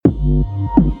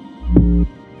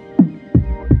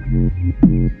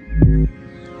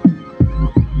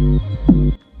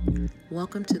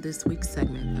welcome to this week's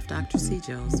segment of Dr.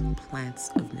 Sejo's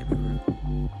Plants of Nibiru.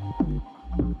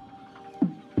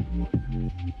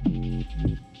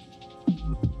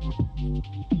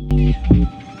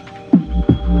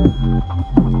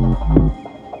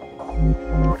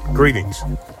 Greetings,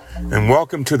 and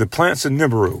welcome to the Plants of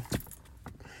Nibiru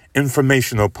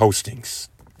informational postings.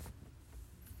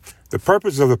 The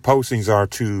purpose of the postings are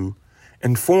to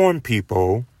inform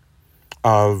people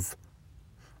of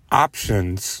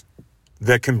options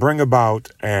that can bring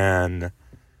about an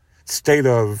state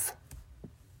of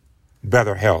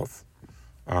better health,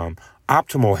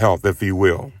 optimal health, if you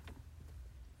will.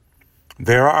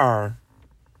 There are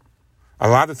a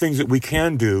lot of things that we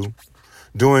can do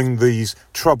during these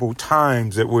troubled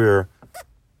times that we're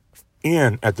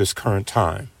in at this current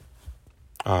time.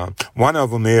 One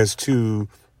of them is to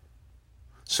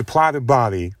supply the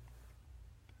body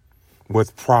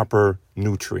with proper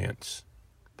nutrients.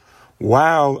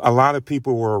 While a lot of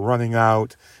people were running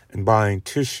out and buying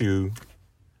tissue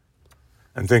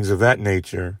and things of that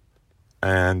nature,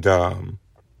 and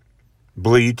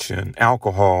bleach and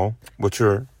alcohol, which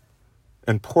are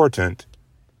important,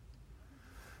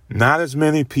 not as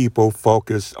many people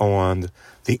focus on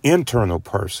the internal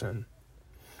person.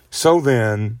 So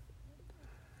then,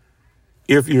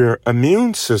 if your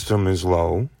immune system is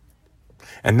low,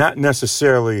 and not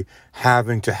necessarily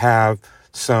having to have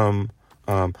some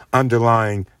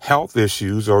underlying health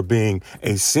issues or being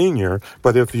a senior,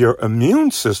 but if your immune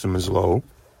system is low,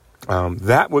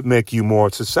 that would make you more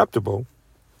susceptible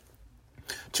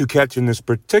to catching this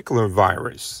particular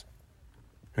virus,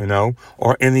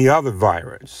 or any other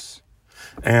virus.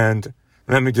 And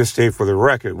let me just say for the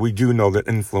record, we do know that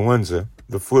influenza,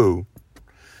 the flu,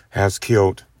 has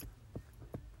killed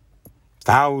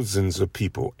thousands of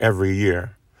people every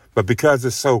year. But because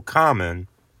it's so common,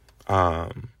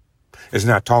 it's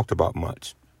not talked about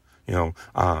much. The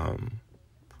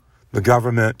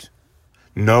government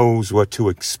knows what to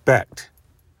expect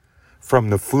from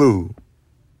the flu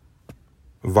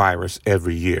virus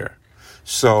every year.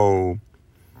 So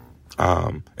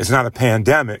it's not a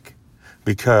pandemic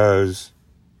because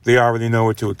they already know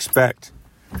what to expect.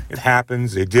 It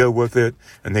happens, they deal with it,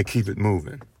 and they keep it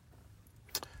moving.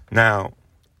 Now,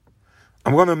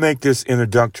 I'm going to make this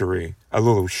introductory a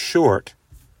little short,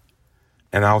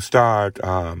 and I'll start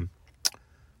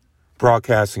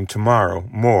broadcasting tomorrow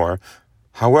more.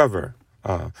 However,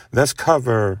 let's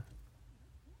cover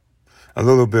a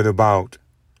little bit about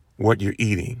what you're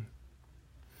eating.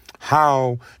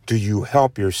 How do you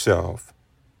help yourself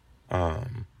to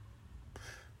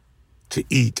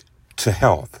eat to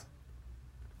health?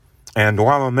 And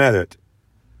while I'm at it,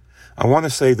 I want to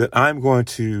say that I'm going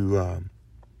to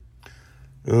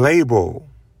label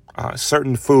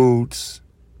certain foods,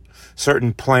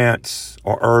 certain plants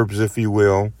or herbs, if you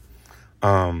will.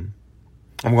 I'm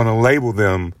going to label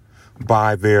them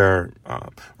by their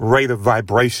rate of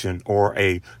vibration, or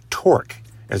a torque,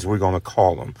 as we're going to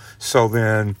call them. So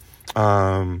then,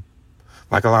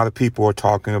 like a lot of people are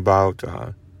talking about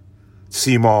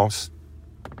sea moss.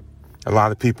 A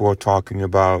lot of people are talking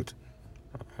about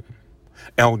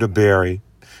elderberry.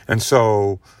 And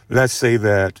so let's say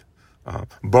that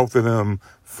both of them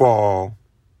fall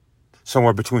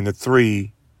somewhere between the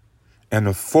 3 and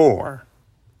the 4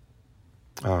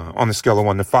 on the scale of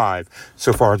 1 to 5,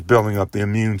 so far as building up the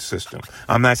immune system.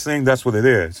 I'm not saying that's what it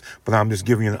is, but I'm just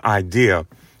giving you an idea.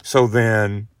 So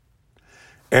then,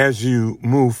 as you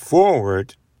move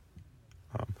forward,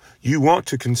 you want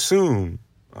to consume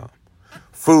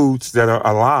foods that are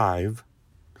alive,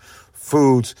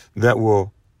 foods that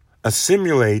will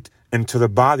assimilate into the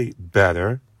body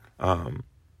better,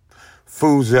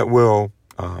 foods that will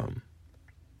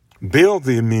build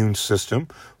the immune system,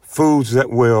 foods that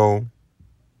will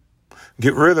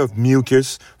get rid of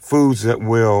mucus, foods that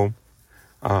will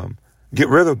get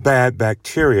rid of bad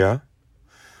bacteria,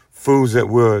 foods that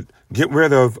would get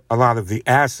rid of a lot of the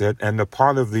acid. And the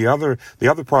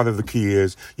other part of the key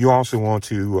is you also want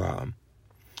to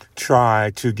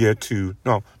try to get to,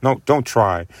 don't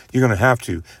try, you're going to have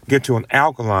to get to an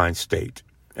alkaline state.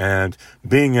 And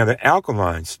being at an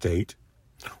alkaline state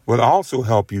would also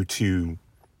help you to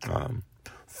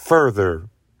further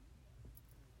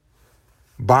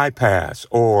bypass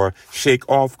or shake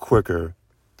off quicker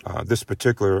this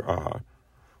particular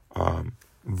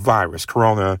virus,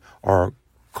 corona or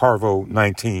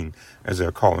Carvo-19, as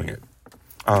they're calling it.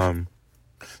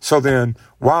 So then,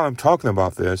 while I'm talking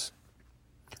about this,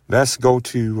 let's go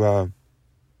to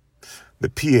the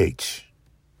pH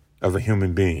of a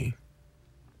human being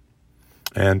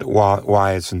and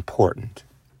why it's important.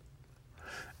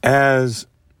 As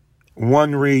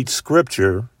one reads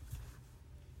scripture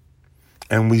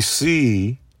and we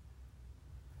see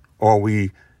or we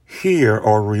hear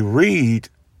or we read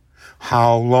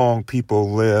how long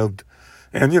people lived.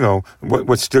 And,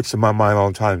 what sticks in my mind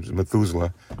all the time is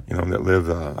Methuselah, that lived,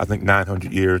 I think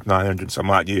 900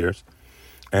 some odd years.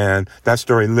 And that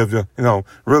story lived,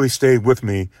 really stayed with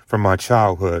me from my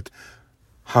childhood.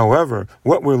 However,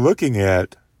 what we're looking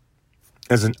at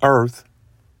is an earth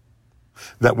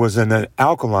that was in an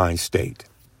alkaline state.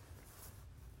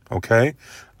 Okay?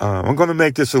 I'm going to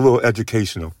make this a little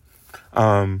educational.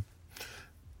 The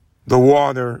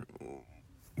water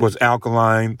was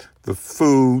alkaline, the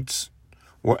foods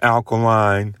were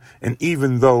alkaline, and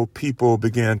even though people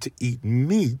began to eat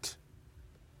meat,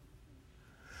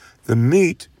 the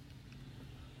meat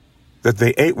that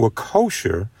they ate were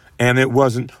kosher, and it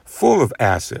wasn't full of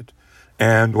acid.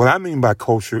 And what I mean by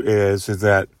kosher is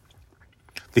that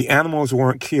the animals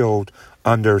weren't killed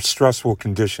under stressful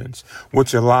conditions,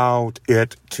 which allowed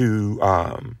it to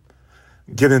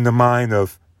get in the mind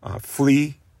of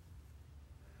fight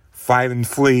and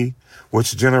flee,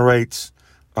 which generates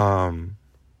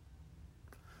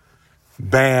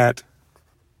bad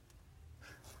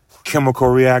chemical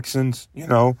reactions,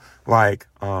 like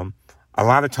a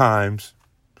lot of times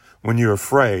when you're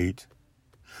afraid,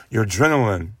 your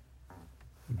adrenaline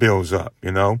builds up,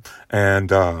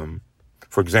 and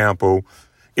for example,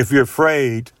 if you're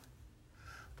afraid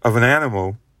of an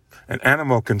animal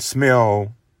can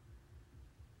smell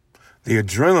the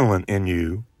adrenaline in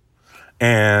you,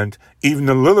 and even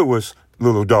the littlest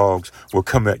little dogs will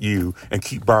come at you and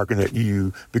keep barking at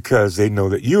you because they know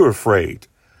that you're afraid,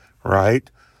 right?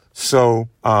 So,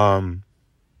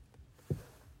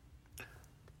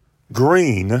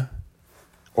 green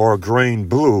or green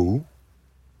blue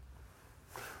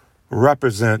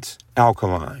represents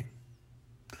alkaline.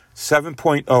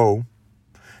 7.0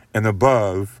 and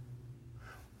above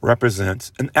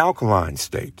represents an alkaline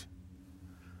state.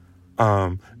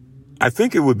 I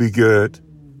think it would be good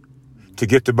to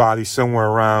get the body somewhere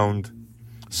around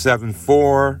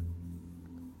 7.4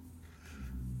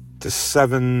 to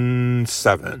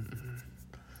 7.7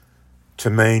 to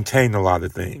maintain a lot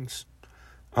of things.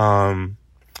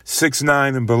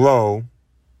 6.9 and below,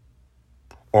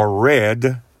 or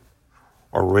red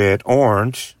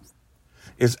orange,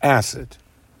 is acid.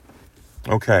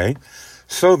 Okay,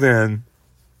 so then,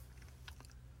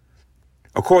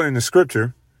 according to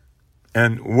Scripture,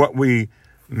 and what we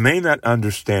may not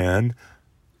understand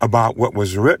about what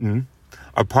was written,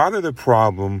 a part of the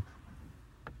problem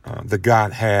that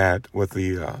God had with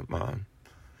the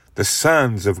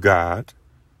sons of God,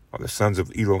 or the sons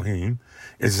of Elohim,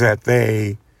 is that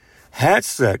they had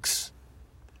sex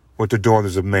with the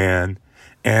daughters of man,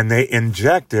 and they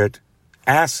injected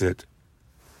acid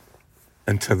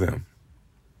into them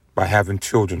by having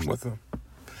children with them.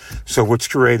 So which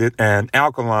created an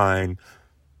alkaline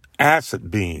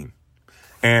acid being.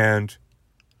 And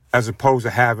as opposed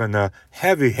to having a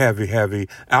heavy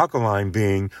alkaline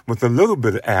being with a little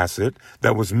bit of acid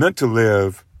that was meant to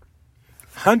live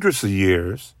hundreds of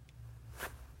years,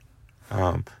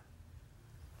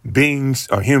 beings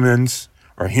or humans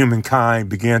or humankind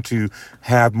began to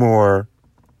have more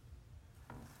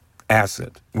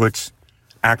acid, which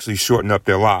actually shortened up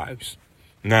their lives.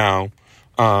 Now,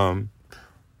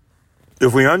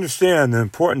 if we understand the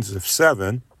importance of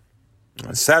 7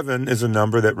 is a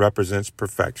number that represents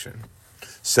perfection.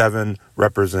 7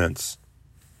 represents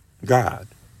God.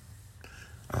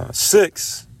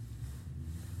 6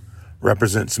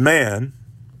 represents man,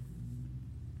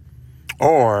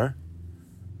 or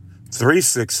 3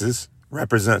 6s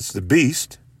represents the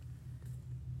beast.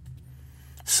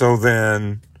 So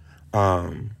then,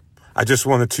 I just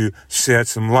wanted to shed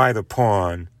some light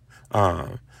upon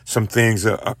some things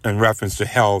in reference to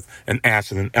health and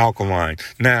acid and alkaline.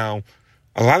 Now,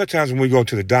 a lot of times when we go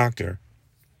to the doctor,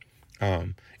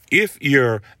 if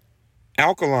your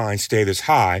alkaline state is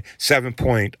high,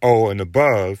 7.0 and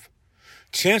above,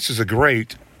 chances are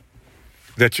great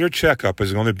that your checkup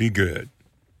is going to be good.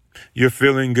 You're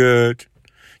feeling good.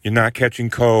 You're not catching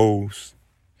colds.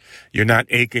 You're not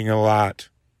aching a lot.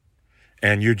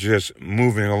 And you're just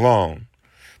moving along.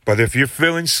 But if you're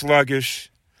feeling sluggish,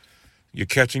 you're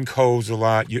catching colds a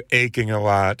lot, you're aching a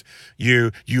lot,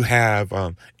 you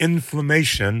have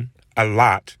inflammation a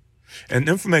lot. And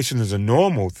inflammation is a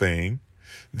normal thing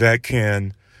that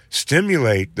can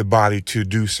stimulate the body to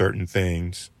do certain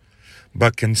things.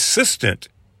 But consistent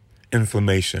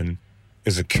inflammation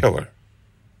is a killer.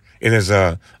 It is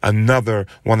another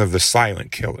one of the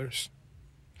silent killers.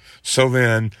 So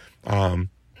then,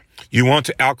 you want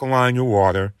to alkaline your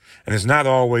water, and it's not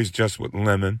always just with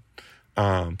lemon.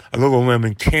 A little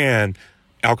lemon can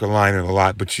alkaline it a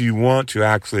lot, but you want to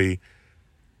actually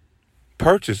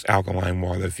purchase alkaline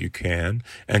water if you can,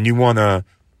 and you want to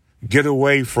get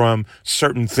away from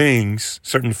certain things,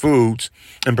 certain foods,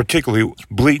 and particularly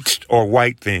bleached or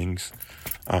white things,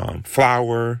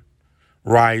 flour,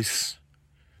 rice,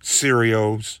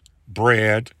 cereals,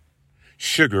 bread,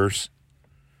 sugars.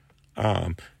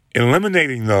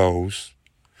 Eliminating those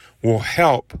will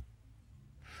help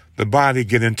the body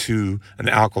get into an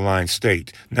alkaline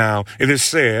state. Now, it is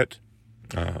said,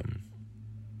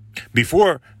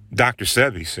 before Dr.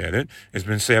 Sebi said it, it's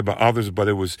been said by others, but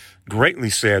it was greatly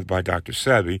said by Dr.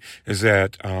 Sebi, is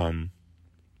that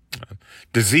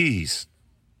disease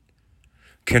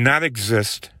cannot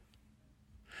exist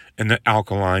in the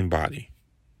alkaline body.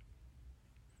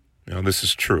 Now, this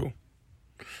is true.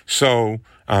 So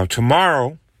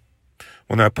tomorrow,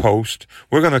 when I post,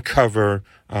 we're going to cover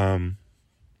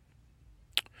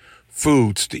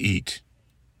foods to eat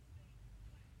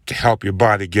to help your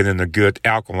body get in a good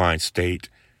alkaline state,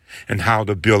 and how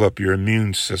to build up your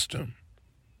immune system,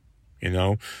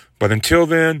 But until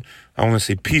then, I want to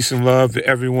say peace and love to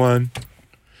everyone.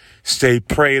 Stay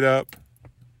prayed up.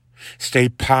 Stay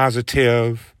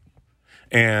positive.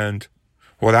 And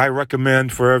what I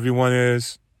recommend for everyone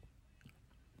is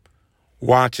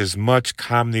watch as much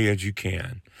comedy as you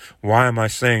can. Why am I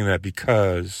saying that?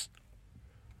 Because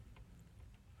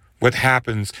what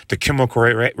happens, the chemical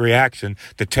reaction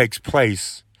that takes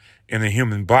place in the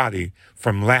human body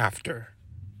from laughter,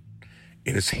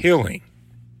 it is healing,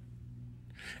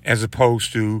 as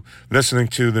opposed to listening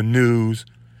to the news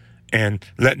and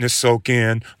letting it soak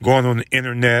in, going on the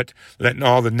internet, letting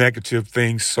all the negative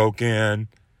things soak in.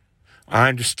 I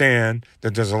understand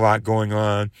that there's a lot going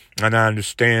on, and I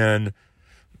understand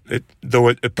though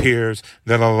it appears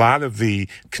that a lot of the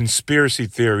conspiracy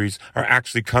theories are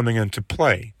actually coming into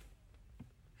play.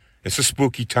 It's a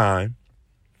spooky time,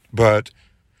 but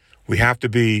we have to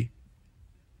be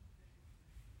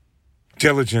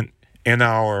diligent in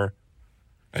our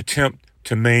attempt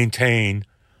to maintain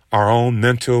our own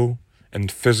mental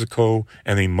and physical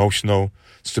and emotional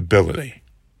stability.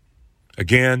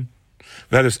 Again,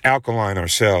 let us alkaline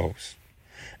ourselves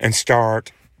and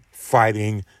start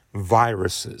fighting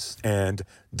viruses and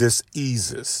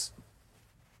diseases.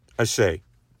 I say,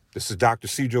 this is Dr.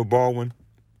 C. Joe Baldwin,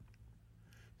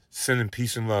 sending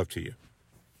peace and love to you.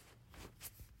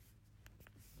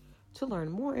 To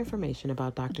learn more information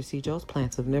about Dr. C. Joe's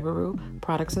Plants of Nibiru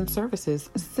products and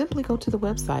services, simply go to the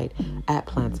website at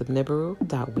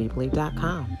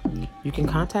plantsofnibiru.weebly.com. You can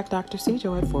contact Dr. C.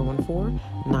 Joe at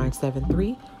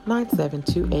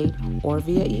 414-973-9728 or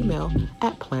via email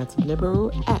at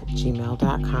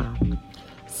plantsofnibiru@gmail.com.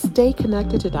 Stay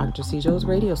connected to Dr. C. Joe's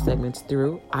radio segments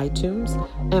through iTunes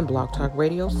and Blog Talk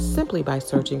Radio simply by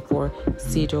searching for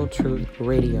C. Joe Truth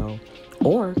Radio.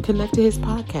 Or connect to his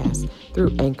podcast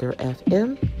through Anchor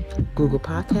FM, Google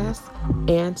Podcasts,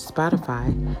 and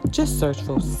Spotify. Just search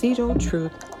for C. Joe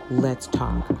Truth Let's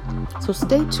Talk. So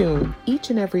stay tuned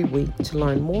each and every week to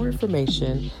learn more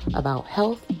information about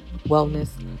health, wellness,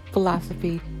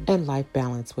 philosophy, and life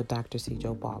balance with Dr. C.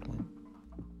 Joe Baldwin.